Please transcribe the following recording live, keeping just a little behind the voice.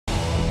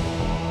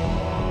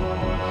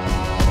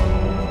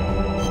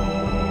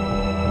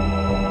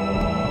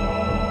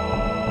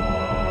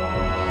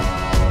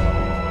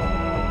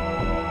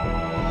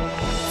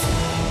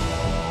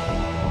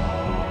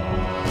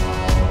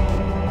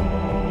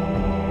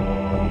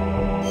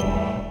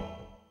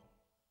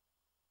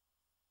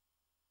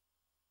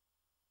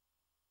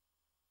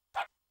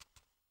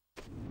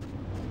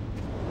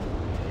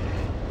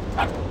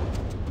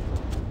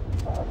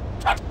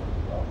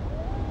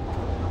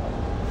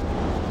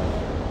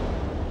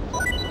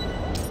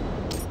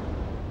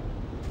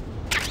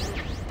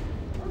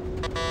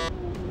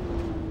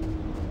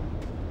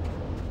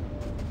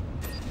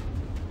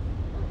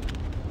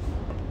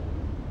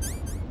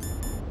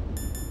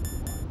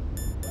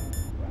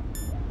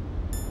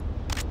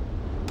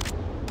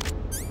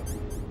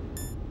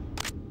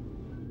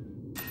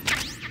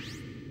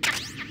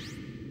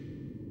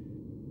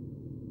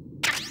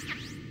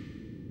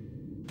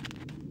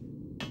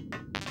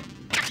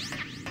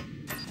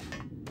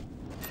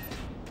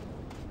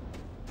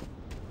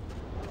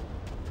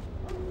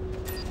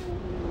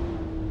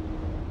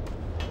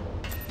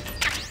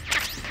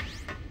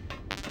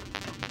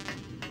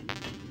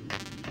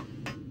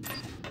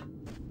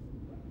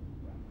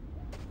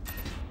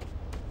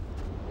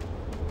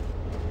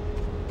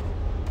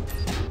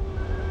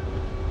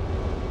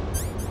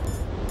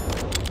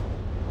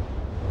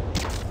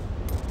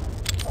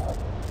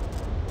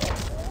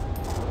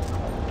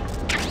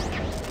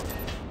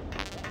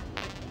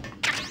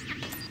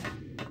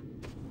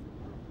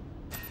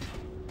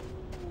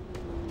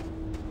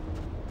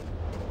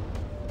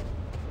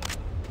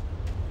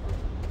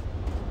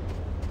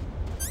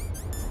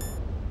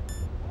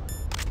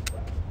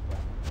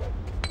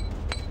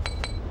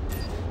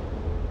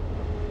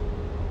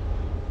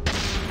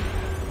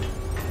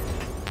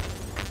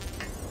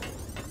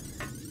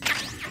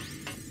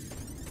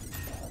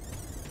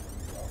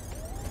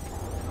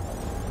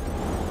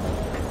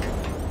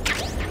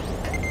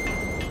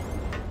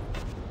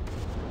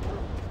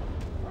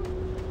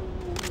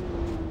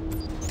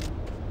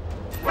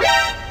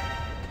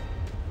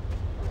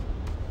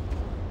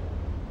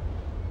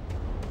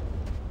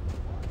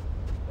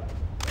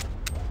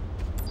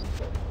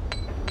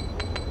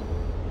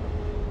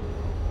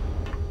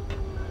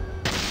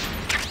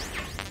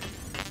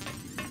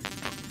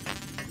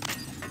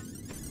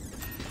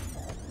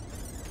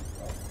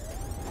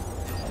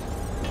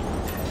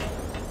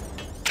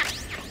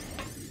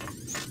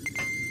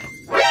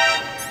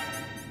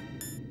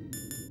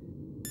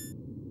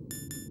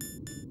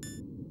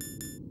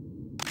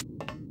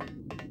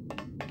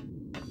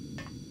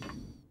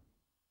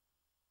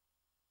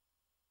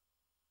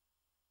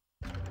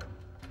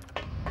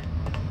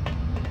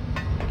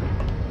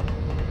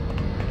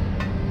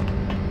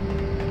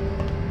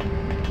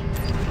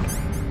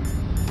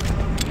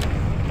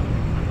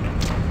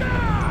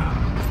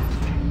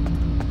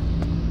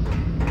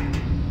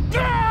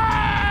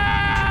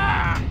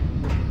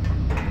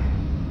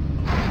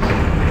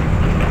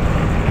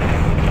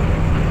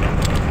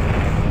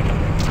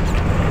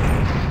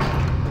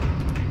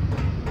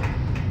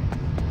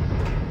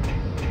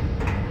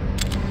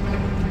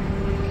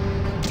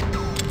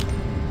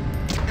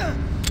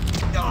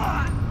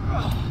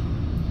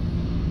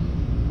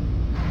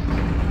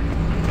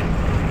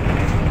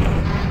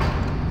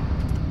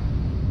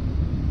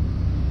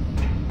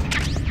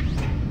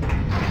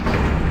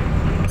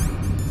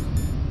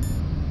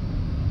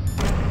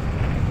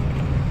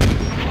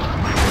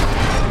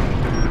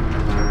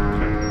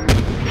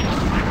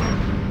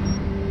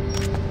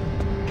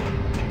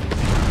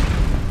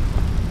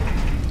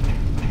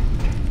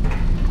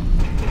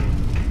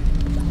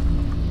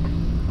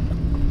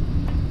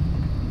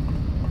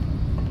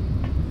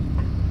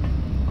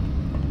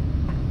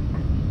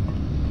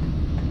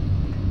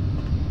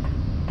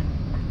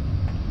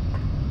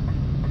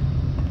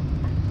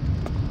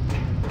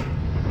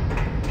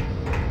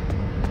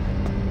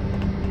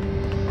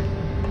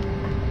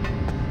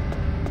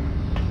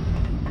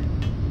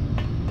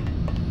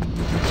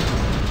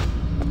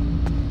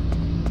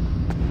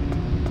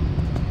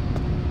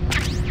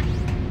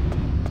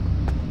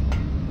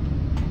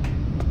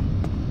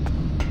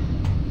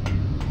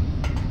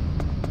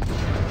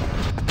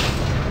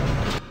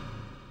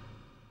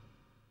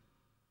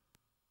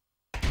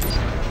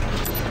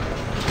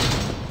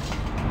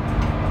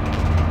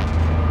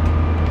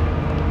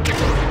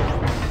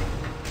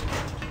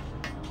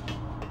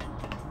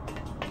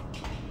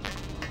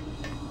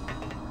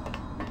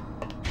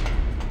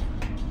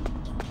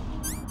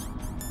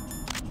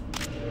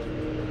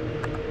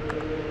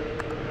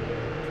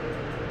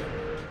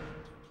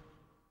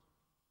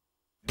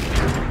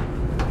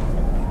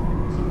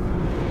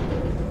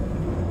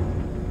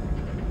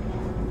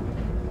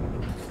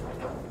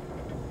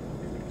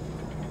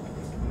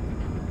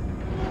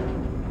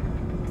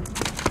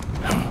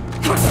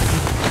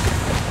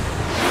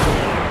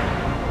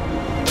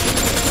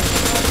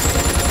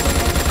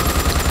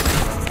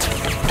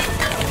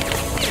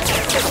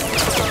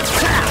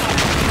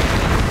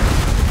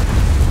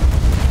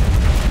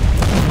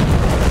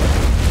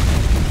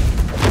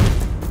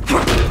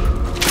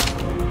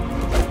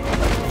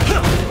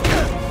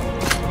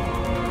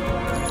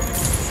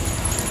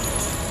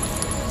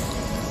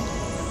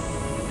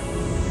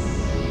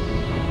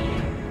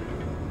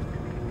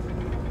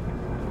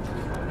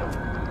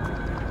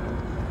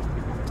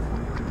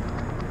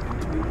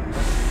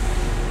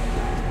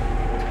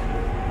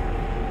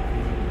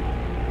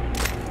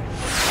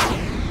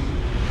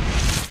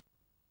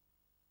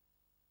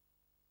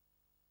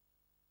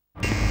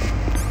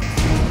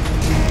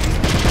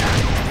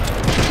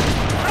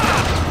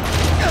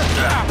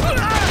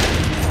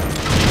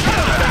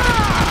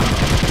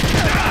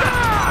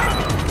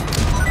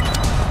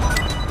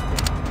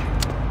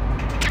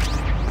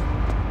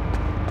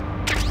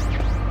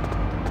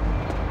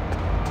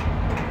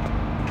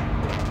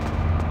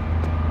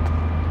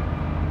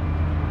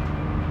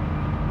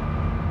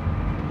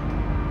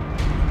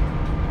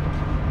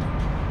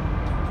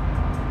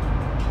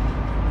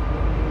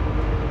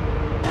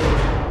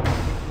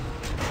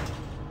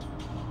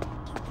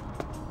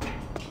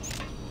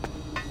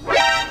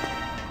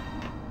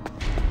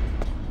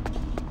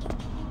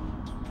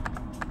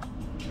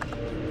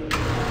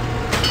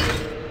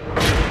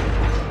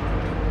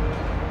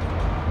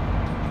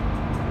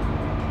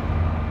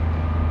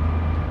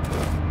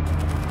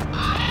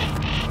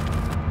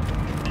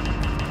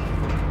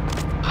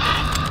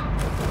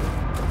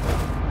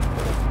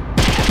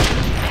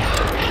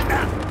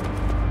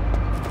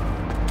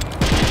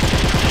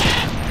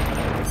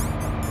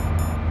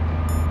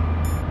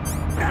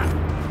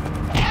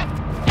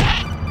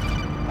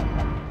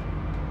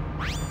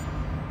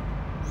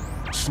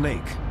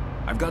Snake,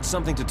 I've got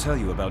something to tell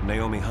you about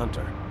Naomi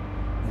Hunter.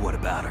 What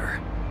about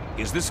her?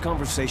 Is this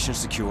conversation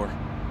secure?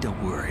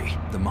 Don't worry,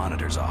 the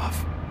monitor's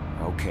off.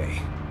 Okay.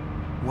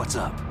 What's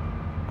up?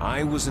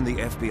 I was in the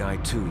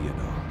FBI too, you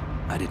know.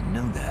 I didn't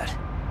know that.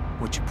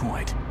 What's your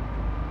point?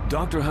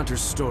 Dr.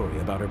 Hunter's story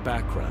about her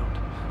background,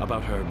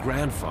 about her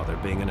grandfather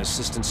being an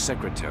assistant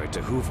secretary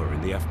to Hoover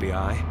in the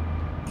FBI.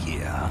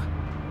 Yeah?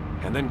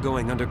 And then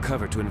going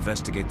undercover to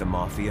investigate the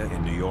Mafia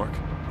in New York.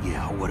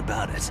 Yeah, what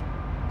about it?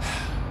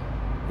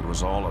 It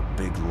was all a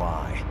big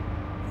lie.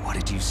 What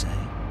did you say?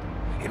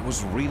 It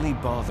was really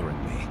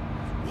bothering me.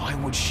 Why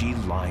would she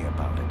lie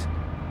about it?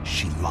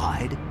 She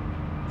lied?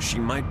 She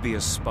might be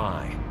a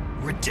spy.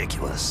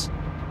 Ridiculous.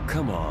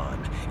 Come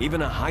on,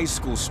 even a high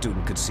school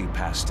student could see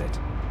past it.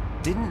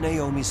 Didn't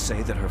Naomi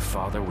say that her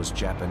father was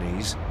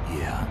Japanese?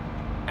 Yeah?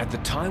 At the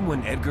time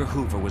when Edgar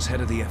Hoover was head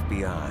of the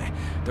FBI,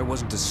 there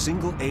wasn't a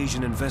single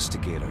Asian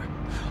investigator.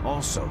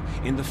 Also,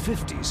 in the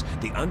 50s,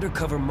 the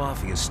undercover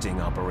Mafia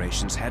sting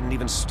operations hadn't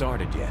even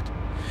started yet.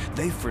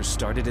 They first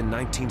started in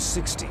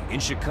 1960, in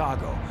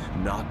Chicago,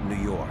 not New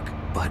York.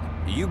 But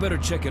you better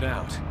check it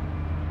out.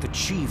 The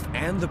chief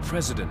and the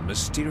president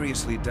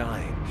mysteriously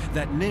dying.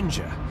 That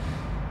ninja.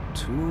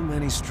 Too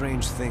many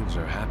strange things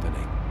are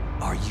happening.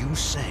 Are you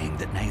saying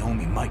that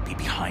Naomi might be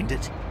behind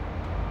it?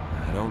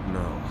 I don't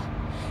know.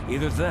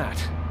 Either that,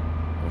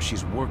 or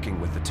she's working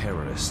with the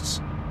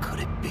terrorists. Could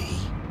it be?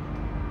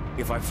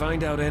 If I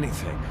find out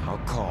anything, I'll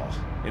call.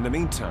 In the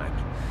meantime,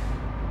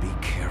 be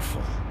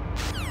careful.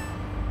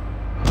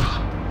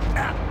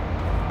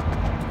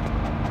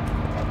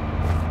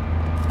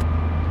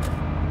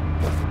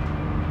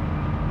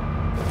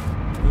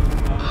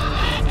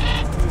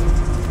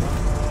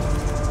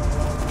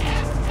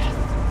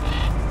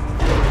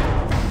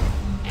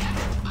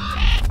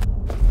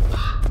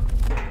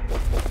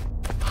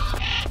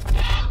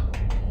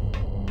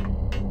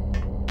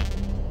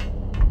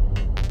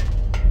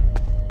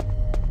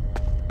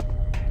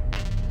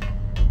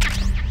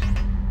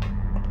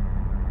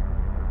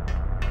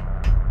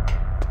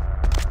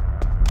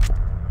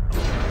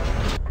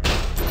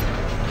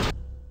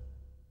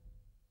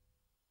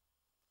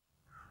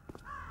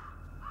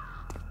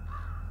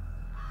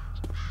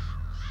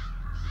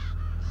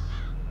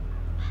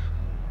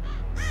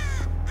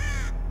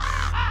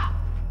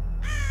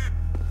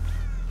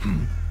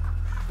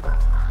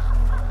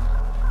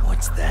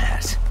 What's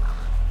that?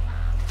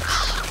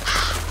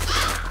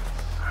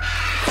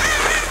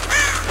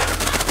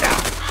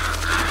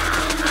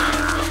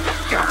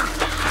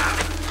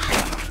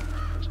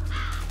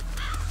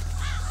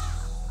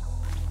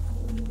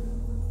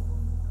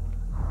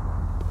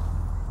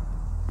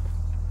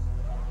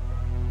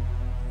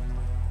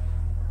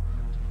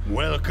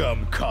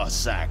 Welcome,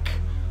 Cossack.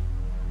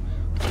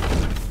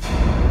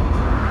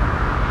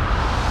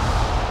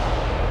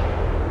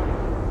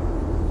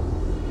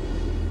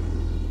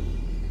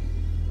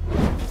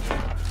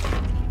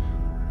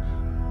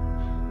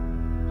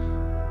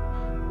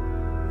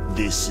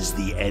 This is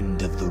the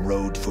end of the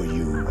road for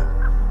you,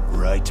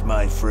 right,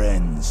 my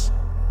friends?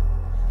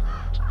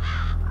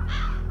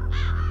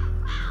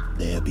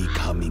 They're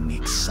becoming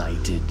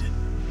excited.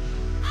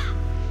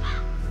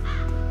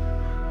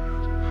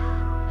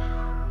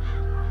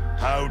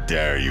 How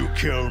dare you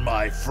kill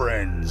my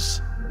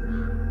friends?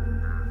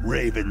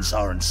 Ravens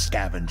aren't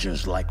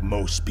scavengers like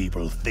most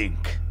people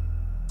think.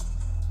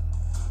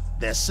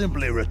 They're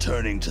simply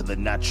returning to the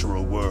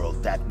natural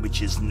world, that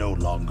which is no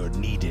longer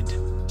needed.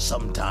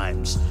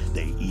 Sometimes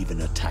they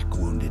even attack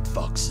wounded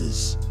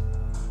foxes.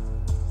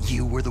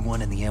 You were the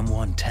one in the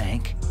M1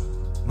 tank?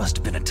 Must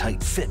have been a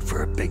tight fit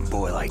for a big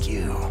boy like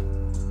you.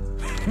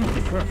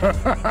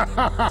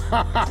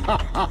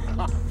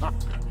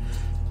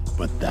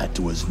 But that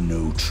was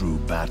no true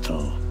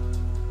battle.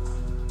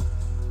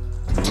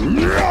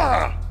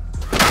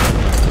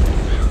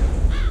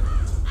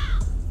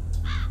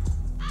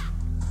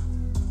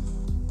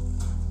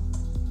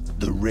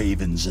 The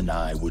Ravens and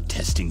I were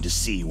testing to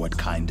see what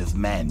kind of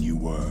man you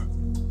were.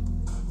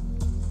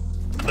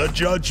 The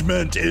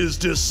judgment is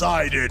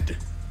decided.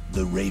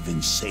 The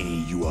Ravens say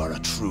you are a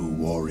true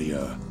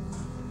warrior.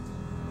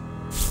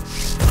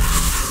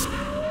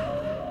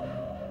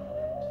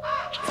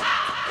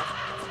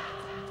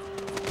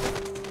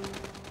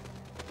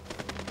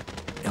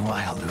 Am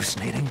I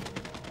hallucinating?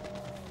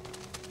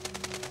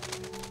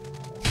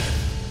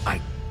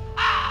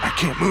 I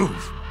can't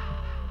move.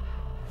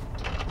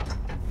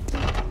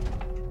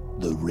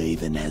 The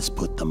Raven has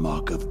put the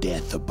mark of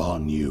death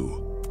upon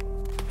you.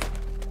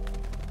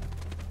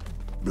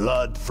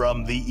 Blood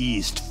from the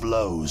east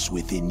flows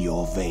within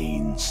your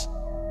veins.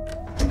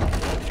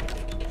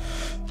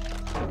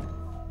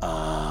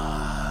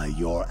 Ah,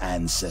 your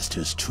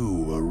ancestors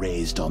too were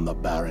raised on the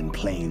barren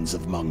plains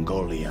of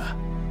Mongolia.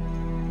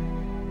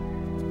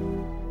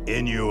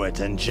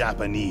 Inuit and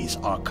Japanese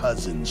are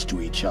cousins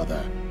to each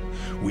other.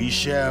 We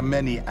share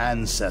many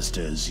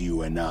ancestors,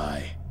 you and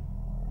I.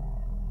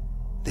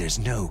 There's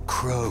no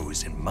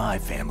crows in my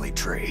family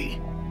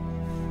tree.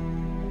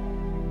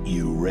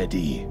 You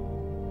ready?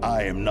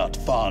 I am not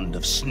fond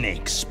of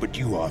snakes, but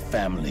you are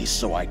family,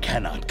 so I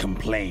cannot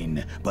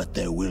complain. But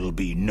there will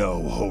be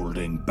no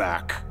holding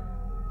back.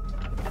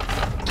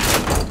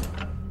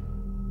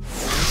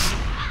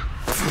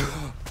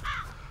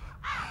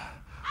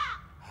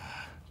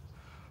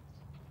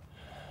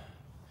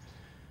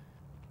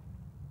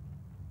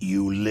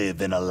 You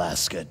live in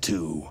Alaska,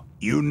 too.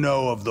 You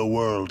know of the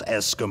World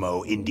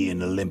Eskimo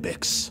Indian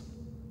Olympics.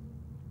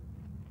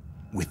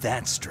 With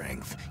that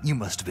strength, you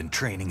must have been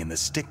training in the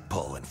stick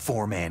pull and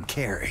four-man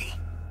carry.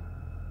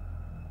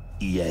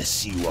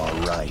 Yes, you are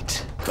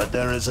right. But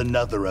there is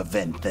another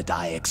event that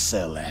I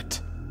excel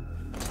at.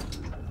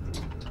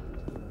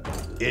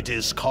 It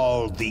is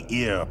called the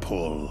ear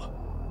pull.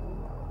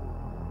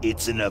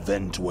 It's an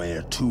event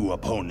where two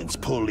opponents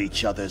pull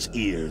each other's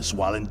ears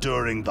while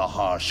enduring the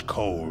harsh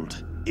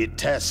cold. It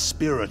tests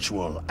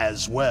spiritual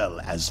as well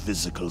as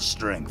physical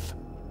strength.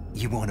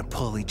 You want to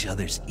pull each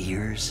other's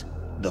ears?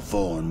 The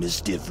form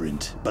is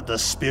different, but the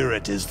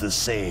spirit is the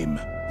same.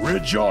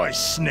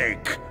 Rejoice,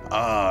 Snake!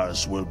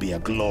 Ours will be a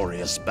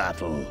glorious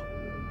battle.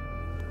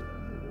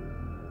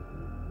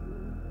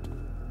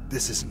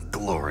 This isn't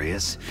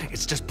glorious.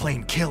 It's just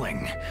plain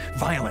killing.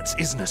 Violence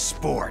isn't a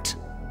sport.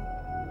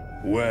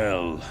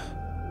 Well,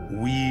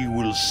 we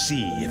will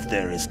see if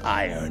there is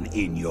iron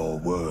in your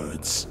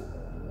words.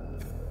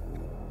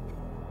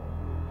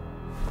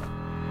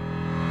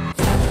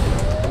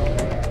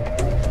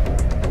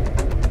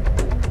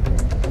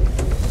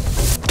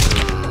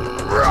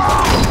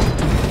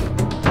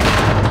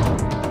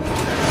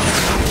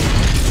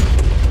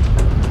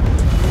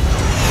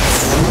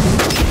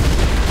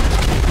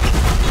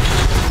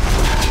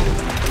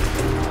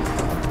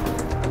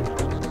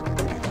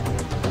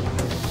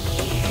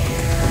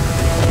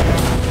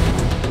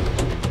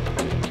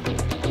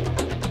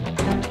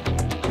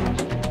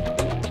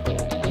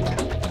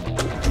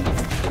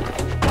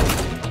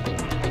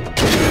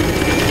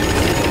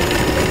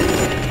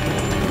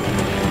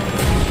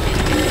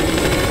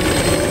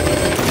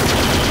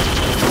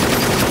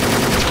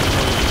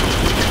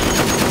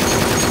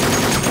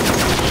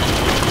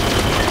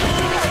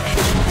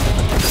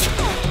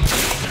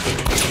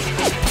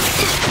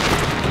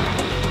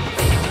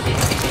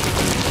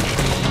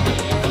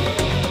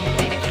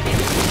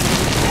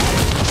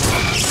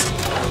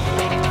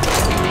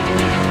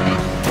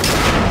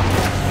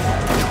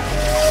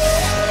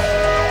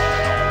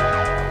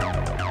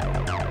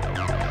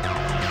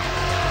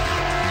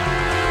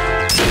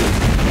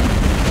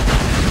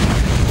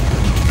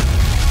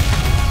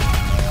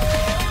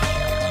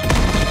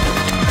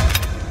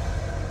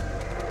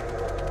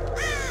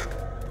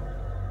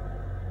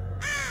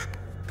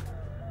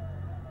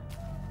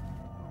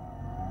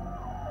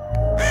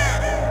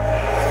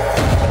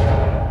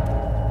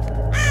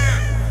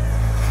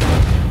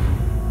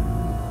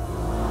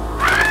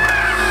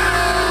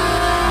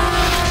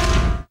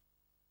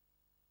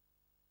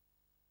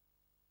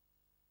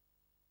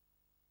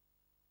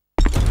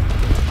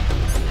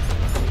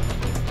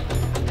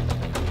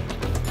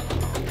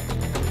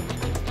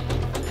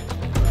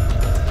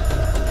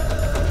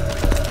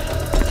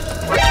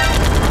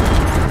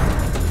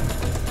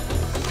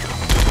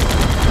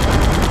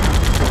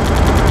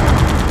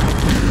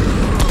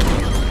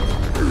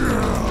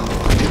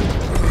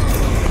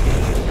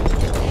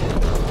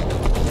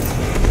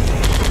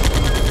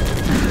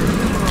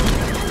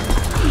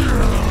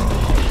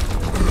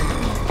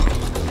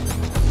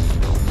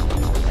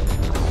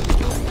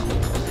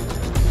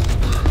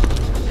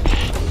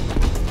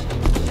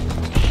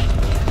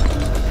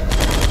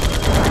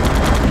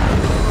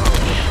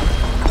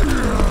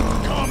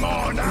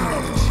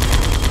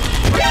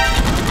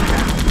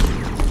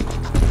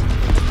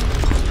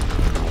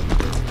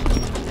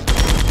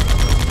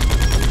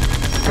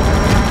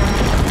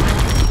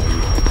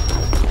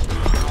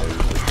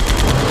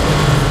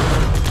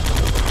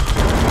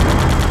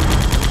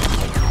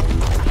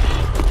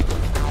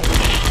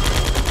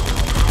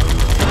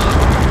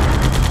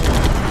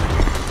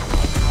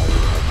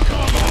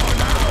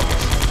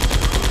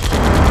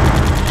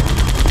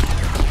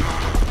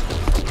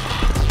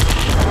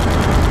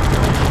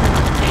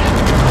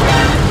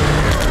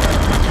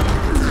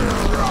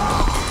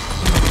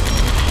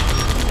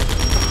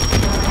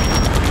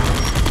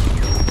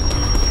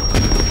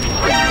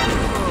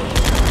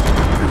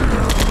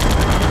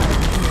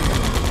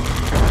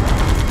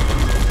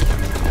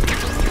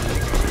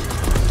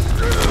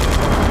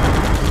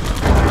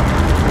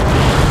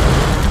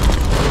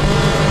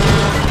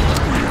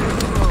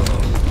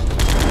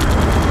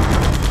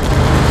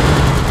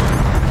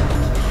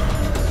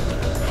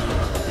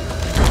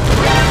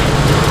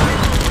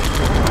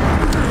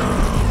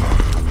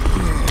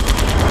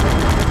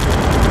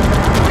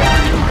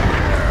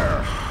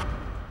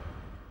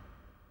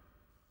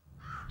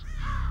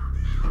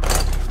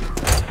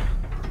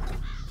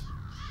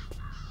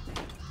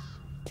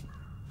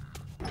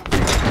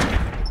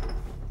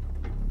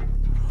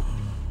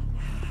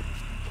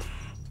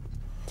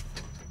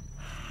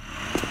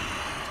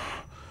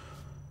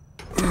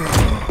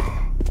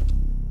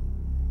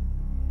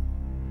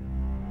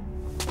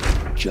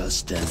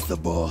 Just as the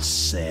boss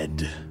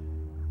said.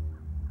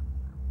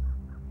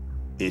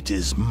 It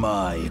is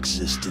my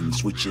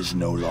existence which is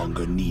no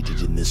longer needed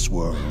in this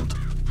world.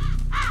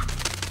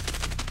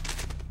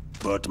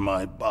 But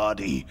my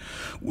body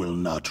will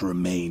not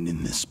remain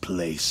in this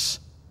place.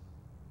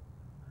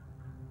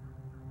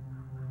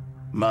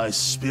 My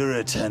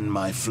spirit and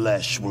my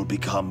flesh will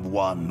become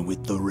one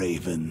with the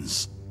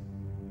ravens.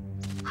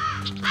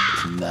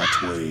 In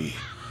that way,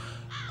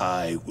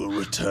 I will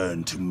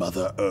return to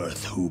Mother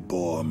Earth who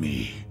bore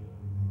me.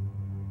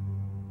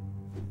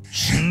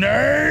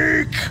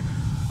 Snake!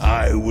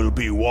 I will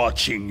be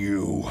watching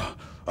you.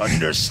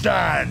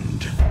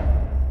 Understand?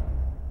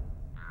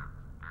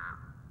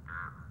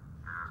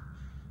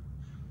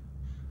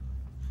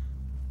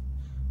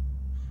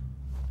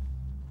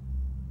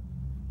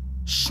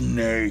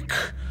 Snake,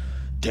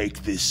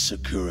 take this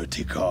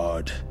security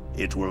card.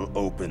 It will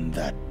open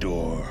that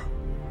door.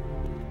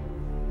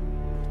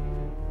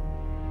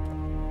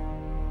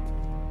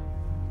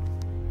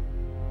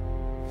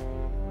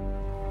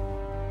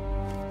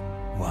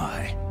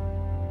 Why?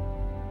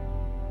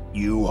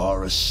 You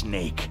are a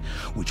snake,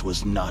 which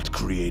was not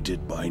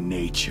created by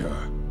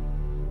nature.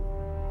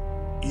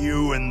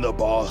 You and the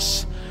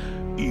boss,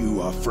 you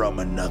are from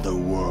another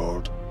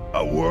world.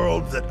 A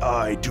world that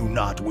I do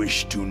not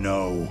wish to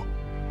know.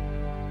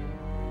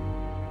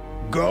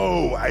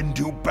 Go and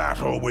do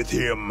battle with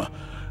him.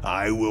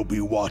 I will be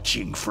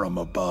watching from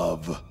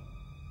above.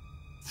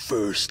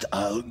 First,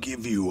 I'll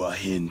give you a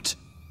hint.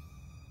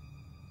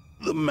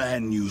 The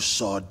man you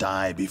saw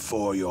die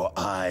before your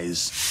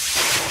eyes.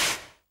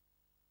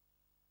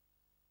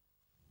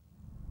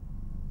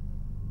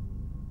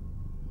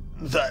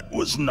 That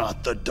was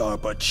not the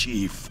DARPA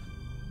chief.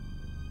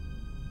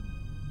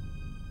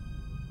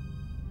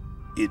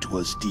 It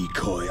was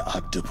Decoy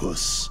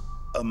Octopus,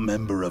 a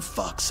member of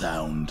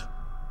Foxhound.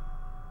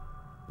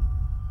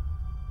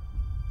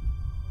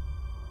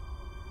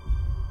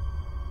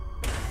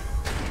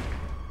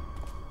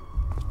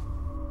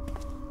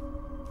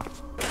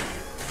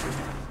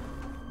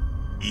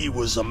 He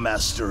was a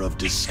master of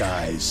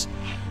disguise.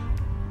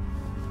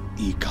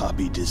 He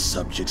copied his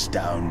subjects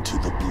down to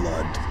the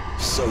blood,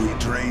 so he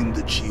drained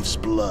the chief's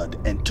blood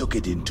and took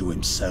it into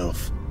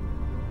himself.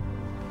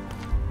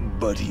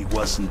 But he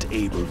wasn't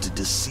able to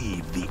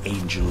deceive the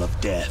Angel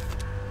of Death.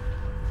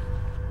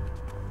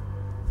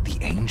 The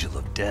Angel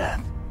of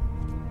Death?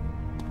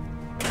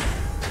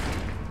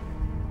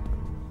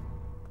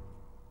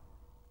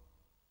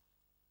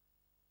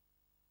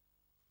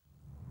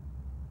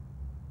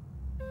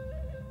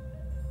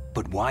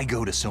 But why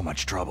go to so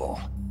much trouble?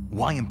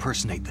 Why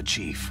impersonate the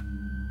chief?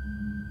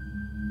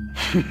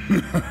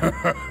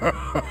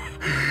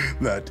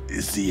 That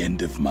is the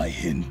end of my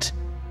hint.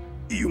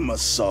 You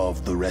must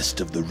solve the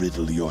rest of the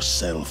riddle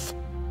yourself.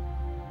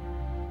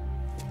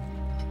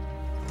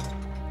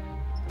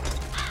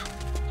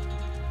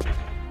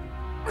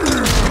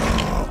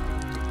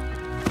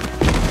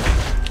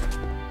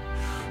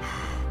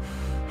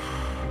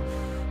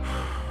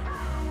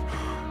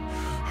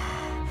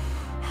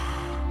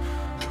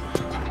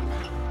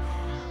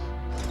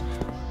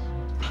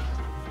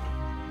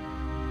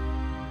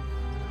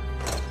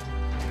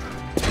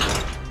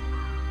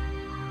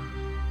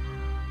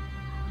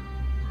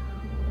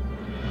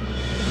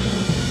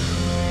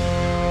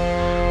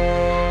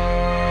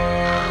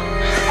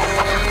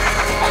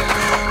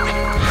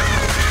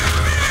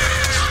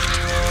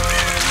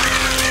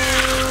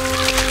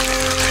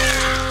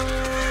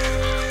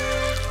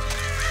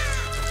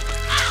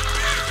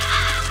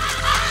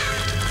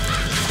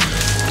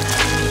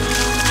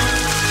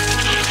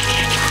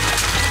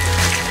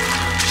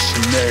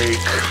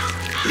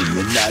 In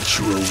the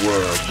natural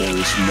world, there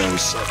is no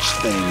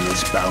such thing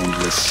as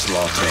boundless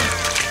slaughter.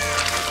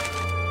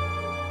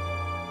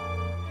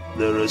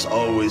 There is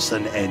always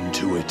an end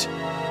to it,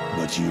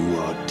 but you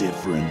are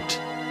different.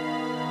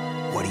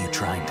 What are you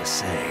trying to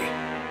say?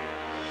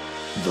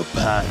 The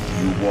path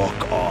you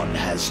walk on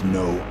has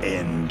no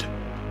end.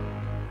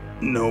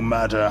 No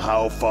matter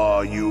how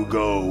far you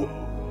go,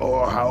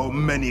 or how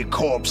many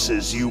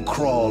corpses you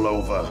crawl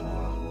over,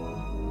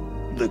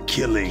 the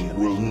killing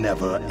will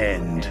never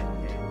end.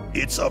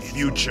 It's a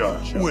future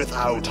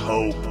without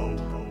hope.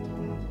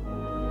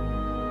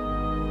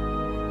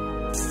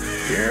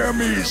 Hear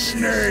me,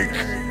 Snake.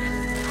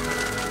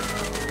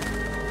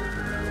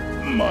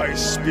 My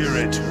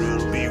spirit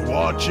will be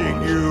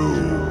watching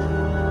you.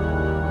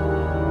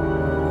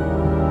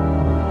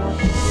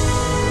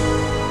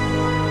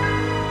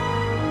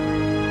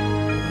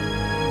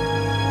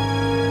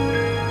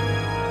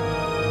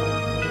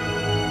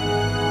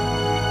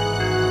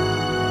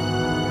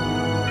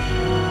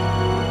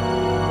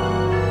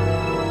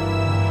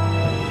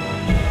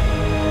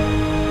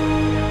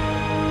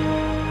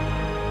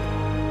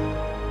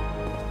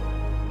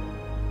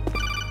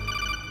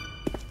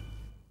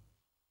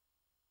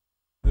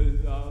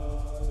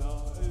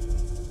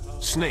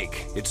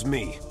 Snake, it's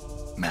me.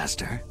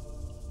 Master?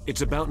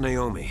 It's about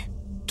Naomi.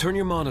 Turn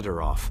your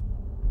monitor off.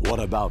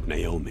 What about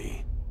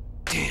Naomi?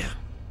 Damn.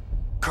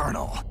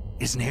 Colonel,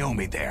 is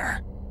Naomi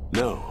there?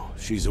 No,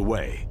 she's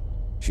away.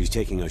 She's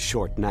taking a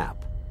short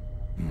nap.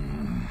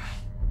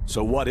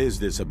 So what is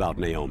this about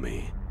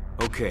Naomi?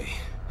 Okay,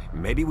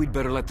 maybe we'd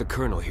better let the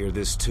Colonel hear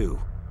this too.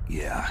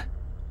 Yeah.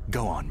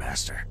 Go on,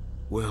 Master.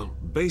 Well,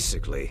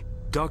 basically,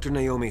 Dr.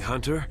 Naomi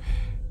Hunter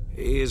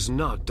is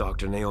not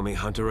Dr. Naomi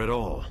Hunter at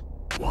all.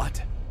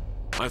 What?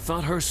 I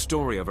thought her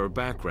story of her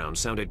background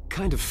sounded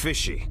kind of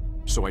fishy,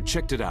 so I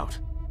checked it out.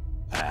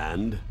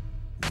 And?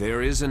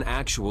 There is an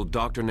actual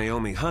Dr.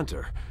 Naomi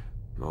Hunter,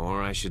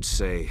 or I should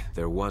say,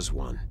 there was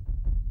one.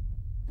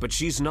 But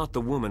she's not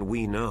the woman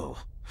we know.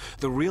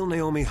 The real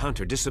Naomi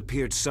Hunter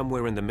disappeared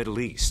somewhere in the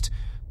Middle East.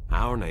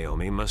 Our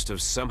Naomi must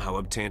have somehow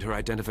obtained her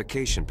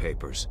identification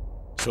papers.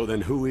 So then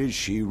who is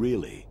she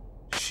really?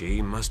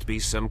 She must be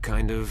some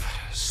kind of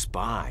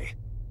spy.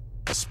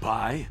 A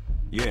spy?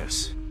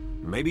 Yes.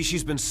 Maybe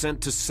she's been sent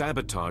to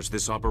sabotage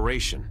this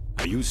operation.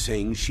 Are you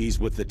saying she's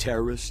with the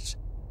terrorists?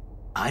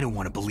 I don't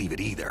want to believe it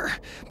either,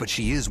 but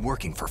she is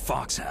working for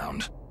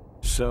Foxhound.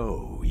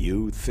 So,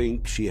 you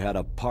think she had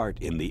a part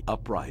in the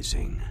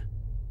uprising?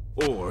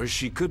 Or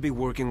she could be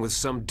working with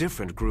some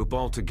different group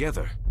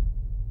altogether.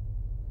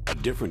 A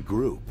different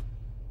group?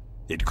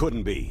 It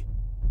couldn't be.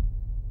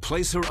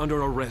 Place her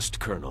under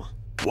arrest, Colonel.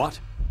 What?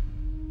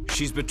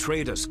 She's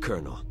betrayed us,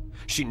 Colonel.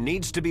 She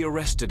needs to be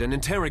arrested and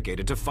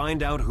interrogated to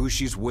find out who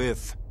she's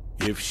with.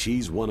 If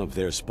she's one of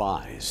their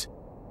spies,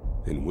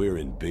 then we're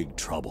in big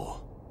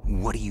trouble.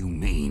 What do you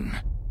mean?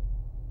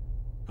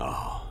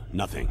 Oh,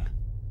 nothing.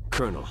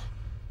 Colonel,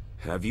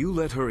 have you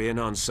let her in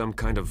on some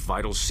kind of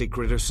vital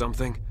secret or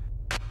something?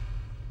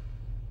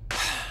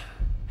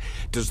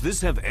 Does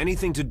this have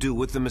anything to do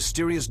with the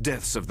mysterious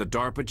deaths of the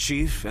DARPA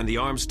chief and the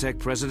arms tech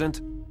president?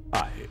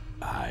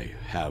 I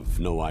have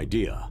no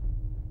idea.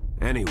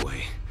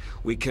 Anyway,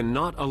 we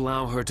cannot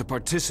allow her to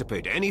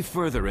participate any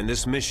further in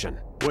this mission.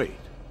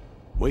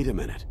 Wait a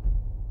minute.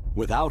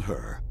 Without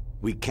her,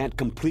 we can't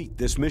complete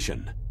this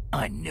mission.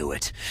 I knew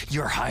it.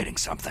 You're hiding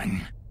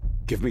something.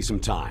 Give me some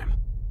time.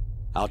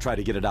 I'll try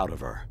to get it out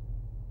of her.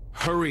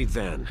 Hurry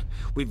then.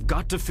 We've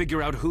got to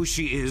figure out who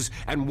she is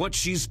and what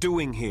she's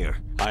doing here.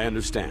 I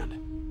understand.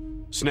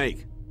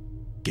 Snake,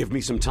 give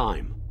me some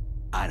time.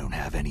 I don't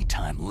have any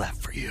time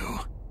left for you.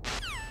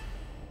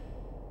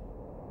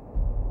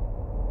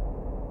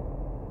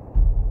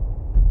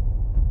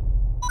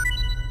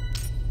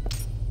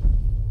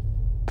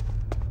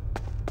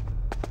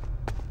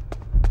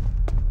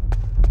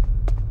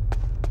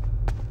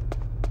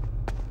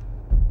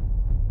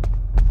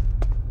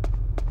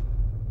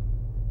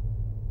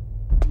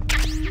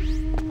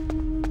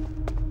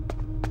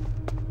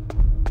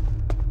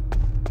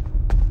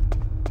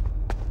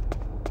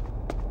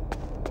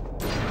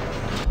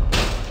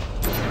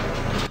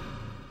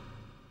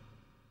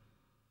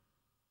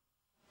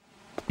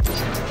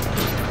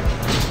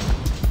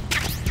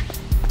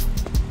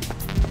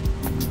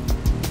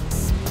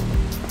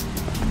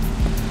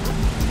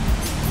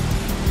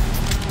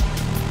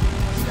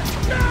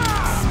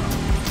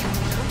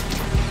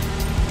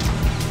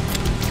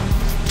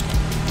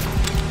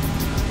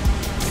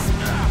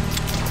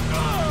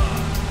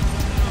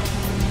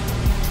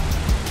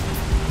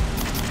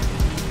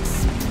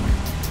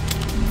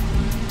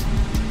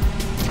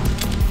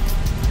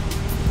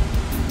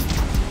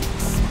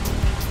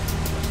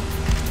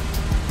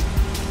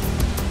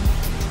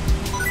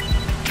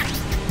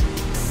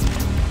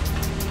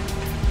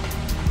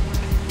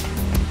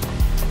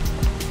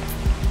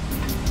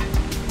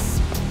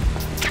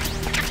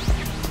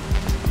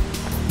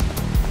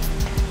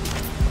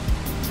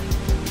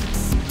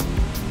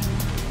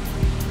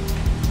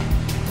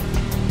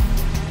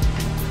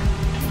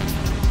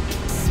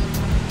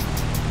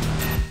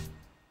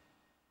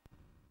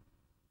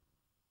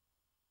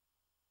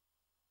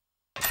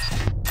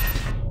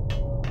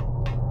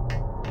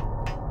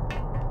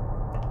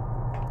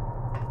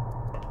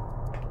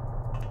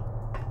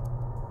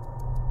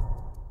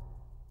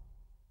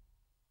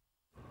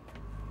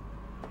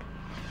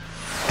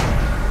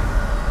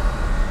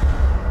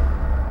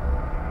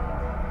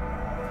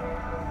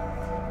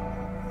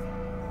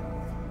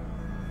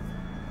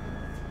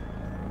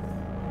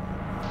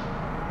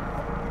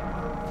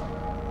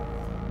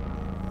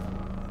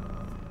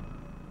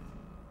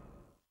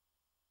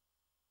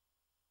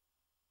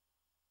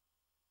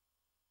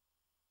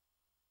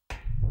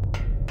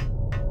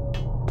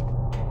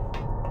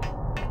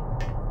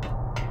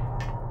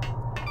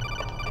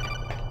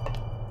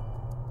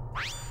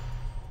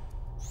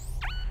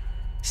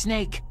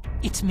 Snake,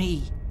 it's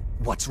me.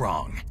 What's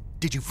wrong?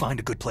 Did you find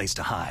a good place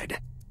to hide?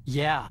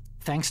 Yeah,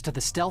 thanks to the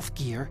stealth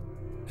gear.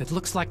 It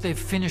looks like they've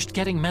finished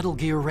getting Metal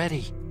Gear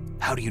ready.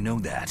 How do you know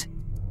that?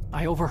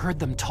 I overheard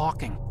them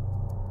talking.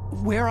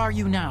 Where are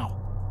you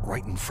now?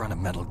 Right in front of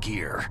Metal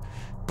Gear.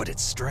 But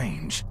it's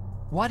strange.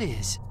 What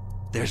is?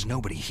 There's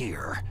nobody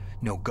here.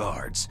 No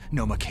guards,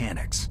 no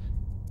mechanics.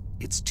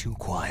 It's too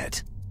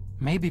quiet.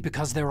 Maybe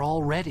because they're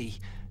all ready.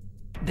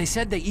 They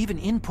said they even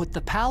input the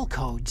PAL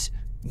codes.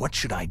 What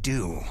should I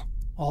do?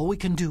 All we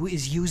can do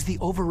is use the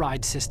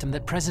override system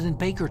that President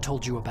Baker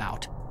told you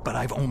about. But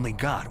I've only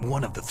got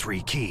one of the 3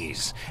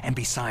 keys. And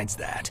besides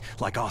that,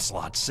 like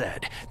Ocelot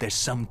said, there's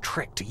some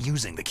trick to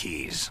using the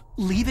keys.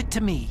 Leave it to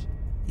me.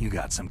 You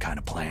got some kind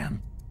of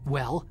plan?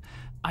 Well,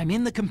 I'm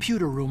in the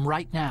computer room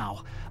right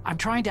now. I'm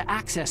trying to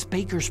access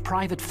Baker's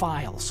private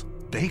files.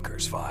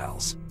 Baker's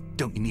files?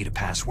 Don't you need a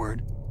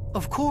password?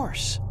 Of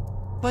course.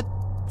 But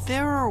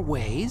there are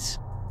ways.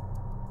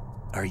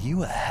 Are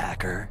you a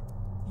hacker?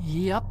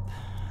 Yep,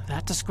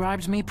 that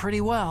describes me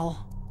pretty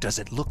well. Does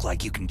it look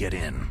like you can get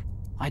in?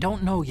 I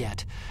don't know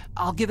yet.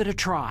 I'll give it a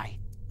try.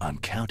 I'm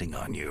counting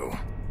on you.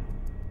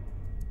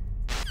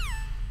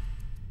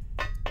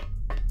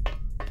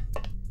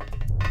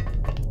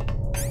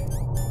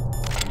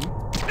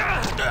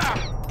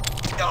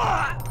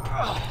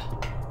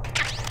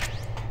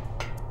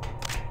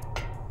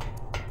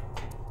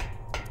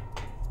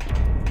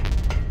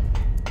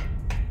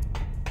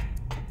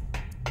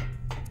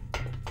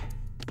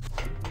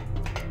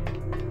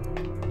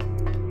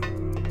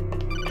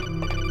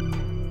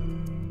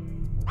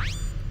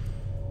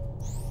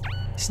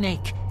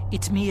 Snake,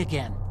 it's me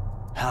again.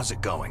 How's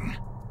it going?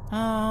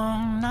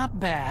 Not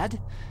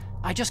bad.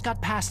 I just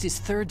got past his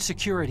 3rd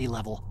security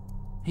level.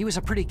 He was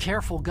a pretty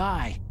careful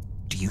guy.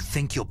 Do you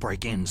think you'll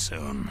break in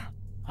soon?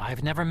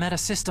 I've never met a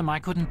system I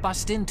couldn't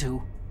bust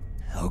into.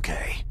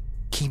 Okay,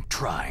 keep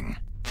trying.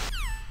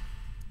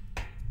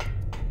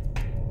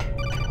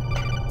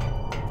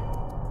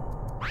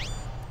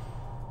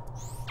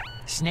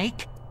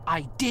 Snake,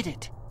 I did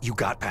it. You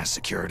got past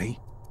security?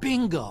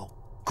 Bingo.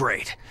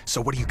 Great,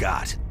 so what do you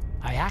got?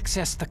 I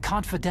accessed the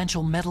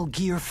confidential Metal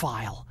Gear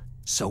file.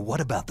 So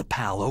what about the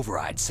PAL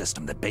override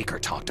system that Baker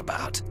talked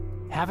about?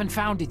 Haven't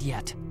found it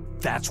yet.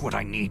 That's what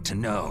I need to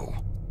know.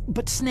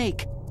 But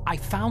Snake, I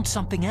found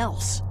something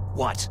else.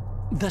 What?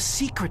 The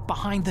secret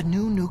behind the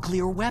new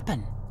nuclear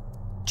weapon.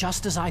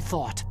 Just as I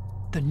thought,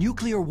 the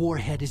nuclear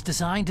warhead is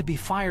designed to be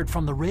fired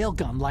from the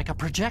railgun like a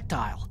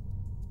projectile.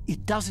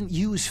 It doesn't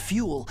use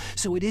fuel,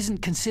 so it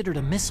isn't considered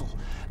a missile.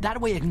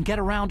 That way it can get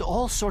around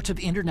all sorts of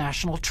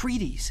international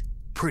treaties.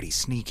 Pretty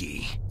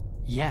sneaky.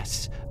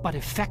 Yes, but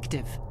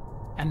effective.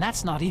 And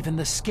that's not even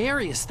the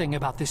scariest thing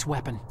about this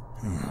weapon.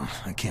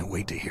 I can't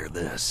wait to hear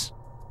this.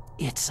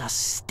 It's a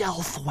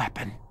stealth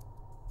weapon.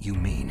 You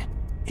mean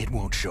it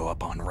won't show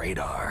up on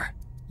radar?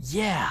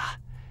 Yeah.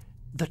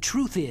 The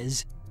truth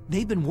is,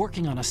 they've been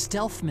working on a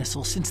stealth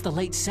missile since the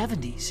late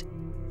 70s.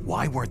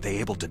 Why weren't they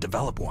able to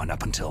develop one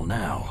up until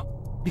now?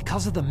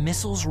 Because of the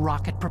missile's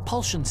rocket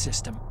propulsion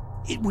system.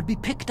 It would be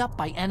picked up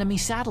by enemy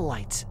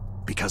satellites.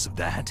 Because of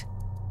that?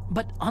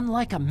 But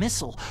unlike a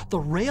missile, the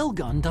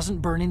railgun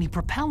doesn't burn any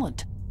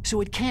propellant, so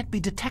it can't be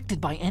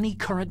detected by any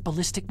current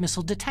ballistic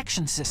missile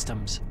detection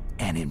systems.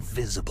 An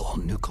invisible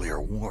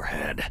nuclear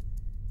warhead.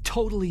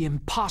 Totally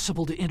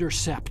impossible to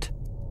intercept.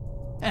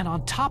 And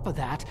on top of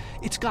that,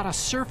 it's got a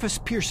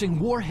surface-piercing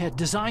warhead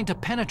designed to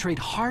penetrate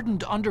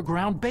hardened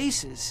underground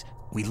bases.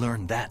 We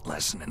learned that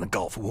lesson in the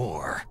Gulf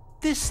War.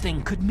 This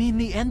thing could mean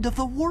the end of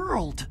the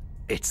world.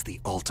 It's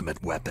the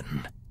ultimate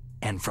weapon.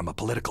 And from a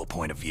political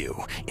point of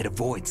view, it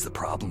avoids the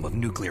problem of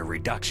nuclear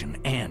reduction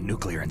and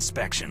nuclear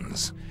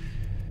inspections.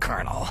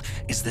 Colonel,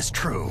 is this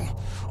true?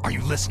 Are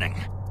you listening?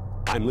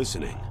 I'm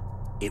listening.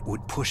 It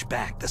would push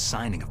back the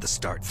signing of the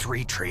START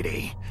 3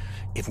 treaty.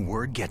 If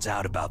word gets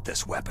out about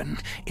this weapon,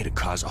 it'd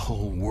cause a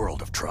whole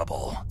world of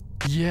trouble.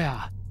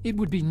 Yeah, it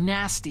would be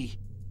nasty.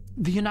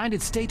 The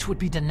United States would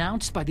be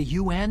denounced by the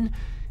UN.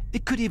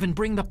 It could even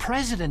bring the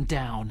president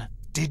down.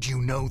 Did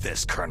you know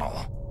this,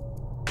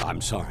 Colonel? I'm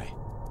sorry.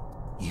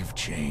 You've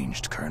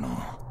changed, Colonel.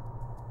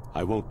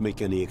 I won't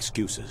make any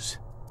excuses.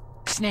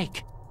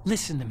 Snake,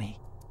 listen to me.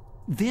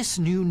 This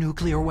new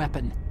nuclear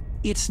weapon,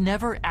 it's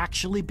never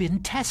actually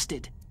been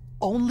tested.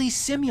 Only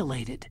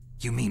simulated.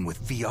 You mean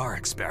with VR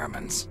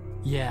experiments?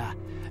 Yeah,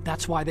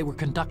 that's why they were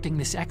conducting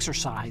this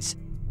exercise.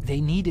 They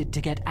needed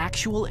to get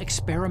actual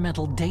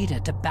experimental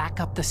data to back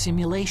up the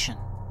simulation.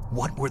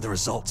 What were the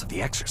results of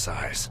the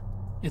exercise?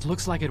 It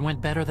looks like it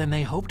went better than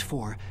they hoped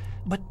for,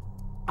 but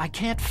I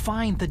can't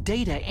find the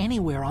data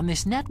anywhere on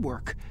this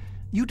network.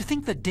 You'd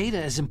think the data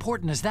as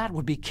important as that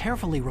would be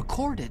carefully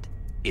recorded.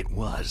 It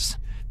was.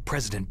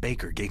 President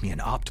Baker gave me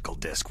an optical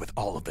disc with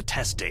all of the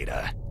test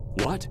data.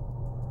 What?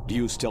 Do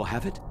you still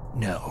have it?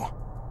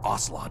 No.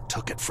 Ocelot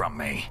took it from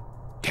me.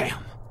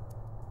 Damn.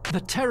 The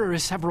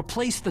terrorists have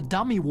replaced the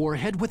dummy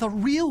warhead with a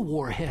real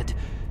warhead.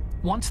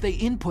 Once they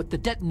input the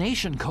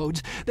detonation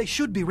codes, they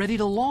should be ready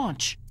to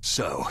launch.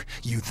 So,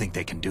 you think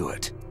they can do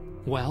it?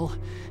 Well,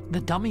 the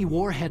dummy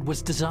warhead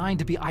was designed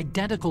to be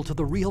identical to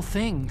the real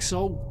thing,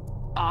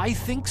 so I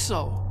think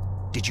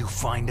so. Did you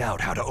find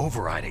out how to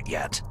override it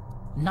yet?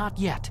 Not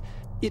yet.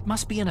 It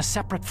must be in a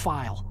separate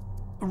file.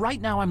 Right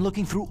now I'm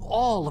looking through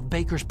all of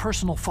Baker's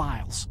personal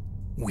files.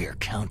 We're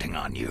counting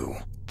on you.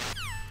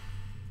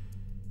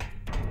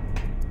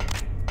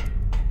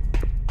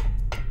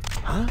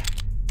 Huh?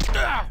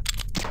 No!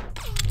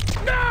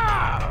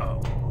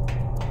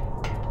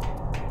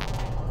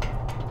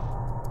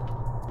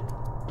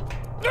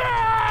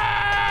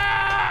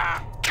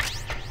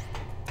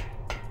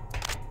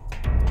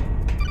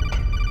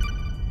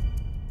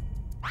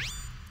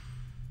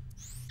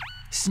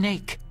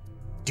 Snake.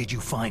 Did you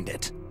find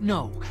it?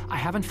 No, I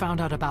haven't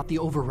found out about the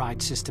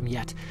override system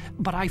yet,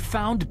 but I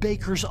found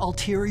Baker's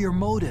ulterior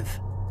motive.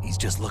 He's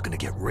just looking to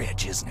get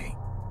rich, isn't he?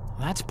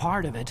 That's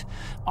part of it.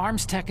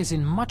 Arms Tech is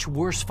in much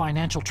worse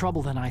financial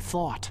trouble than I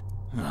thought.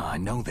 I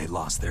know they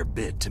lost their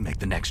bid to make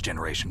the next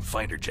generation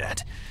fighter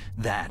jet.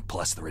 That,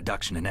 plus the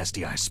reduction in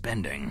SDI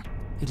spending.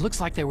 It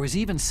looks like there was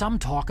even some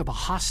talk of a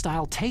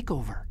hostile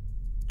takeover.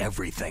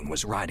 Everything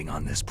was riding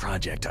on this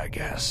project, I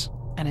guess.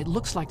 And it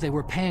looks like they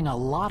were paying a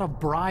lot of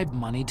bribe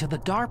money to the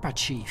DARPA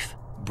chief.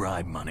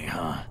 Bribe money,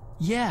 huh?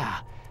 Yeah,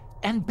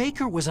 and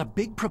Baker was a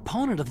big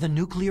proponent of the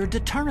nuclear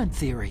deterrent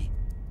theory.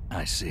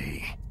 I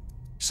see.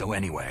 So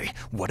anyway,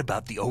 what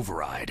about the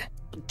override?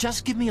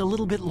 Just give me a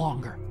little bit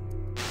longer.